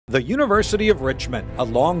The University of Richmond, a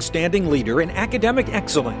long-standing leader in academic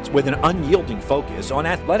excellence with an unyielding focus on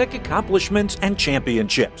athletic accomplishments and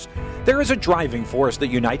championships. There is a driving force that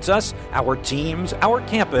unites us, our teams, our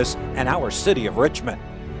campus, and our city of Richmond.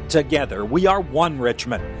 Together, we are one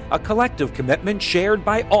Richmond, a collective commitment shared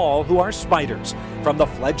by all who are Spiders, from the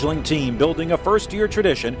fledgling team building a first-year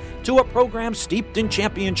tradition to a program steeped in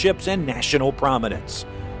championships and national prominence.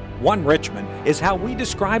 One Richmond is how we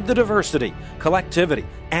describe the diversity, collectivity,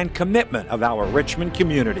 and commitment of our Richmond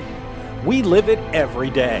community. We live it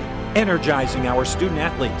every day, energizing our student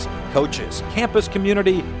athletes, coaches, campus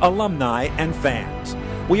community, alumni, and fans.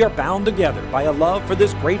 We are bound together by a love for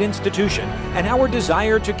this great institution and our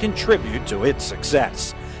desire to contribute to its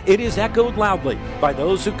success. It is echoed loudly by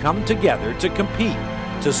those who come together to compete,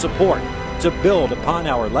 to support, to build upon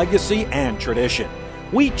our legacy and tradition.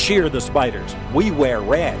 We cheer the Spiders. We wear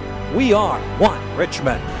red. We are one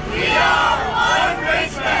Richmond. We are one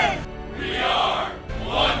Richmond. We are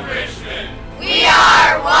one Richmond. We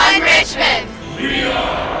are one Richmond. We are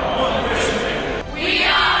one Richmond. We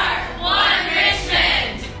are one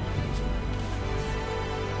Richmond.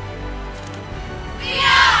 We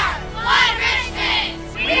are one Richmond.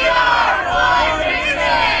 We are one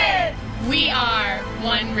Richmond. We are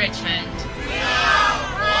one Richmond. We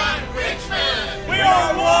are one Richmond. We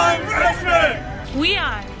are one Richmond. We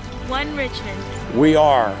are one Richmond. We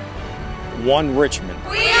are one Richmond.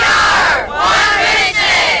 We are one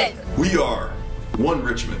Richmond. We are one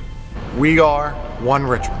Richmond. We are one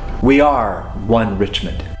Richmond. We are one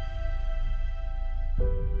Richmond.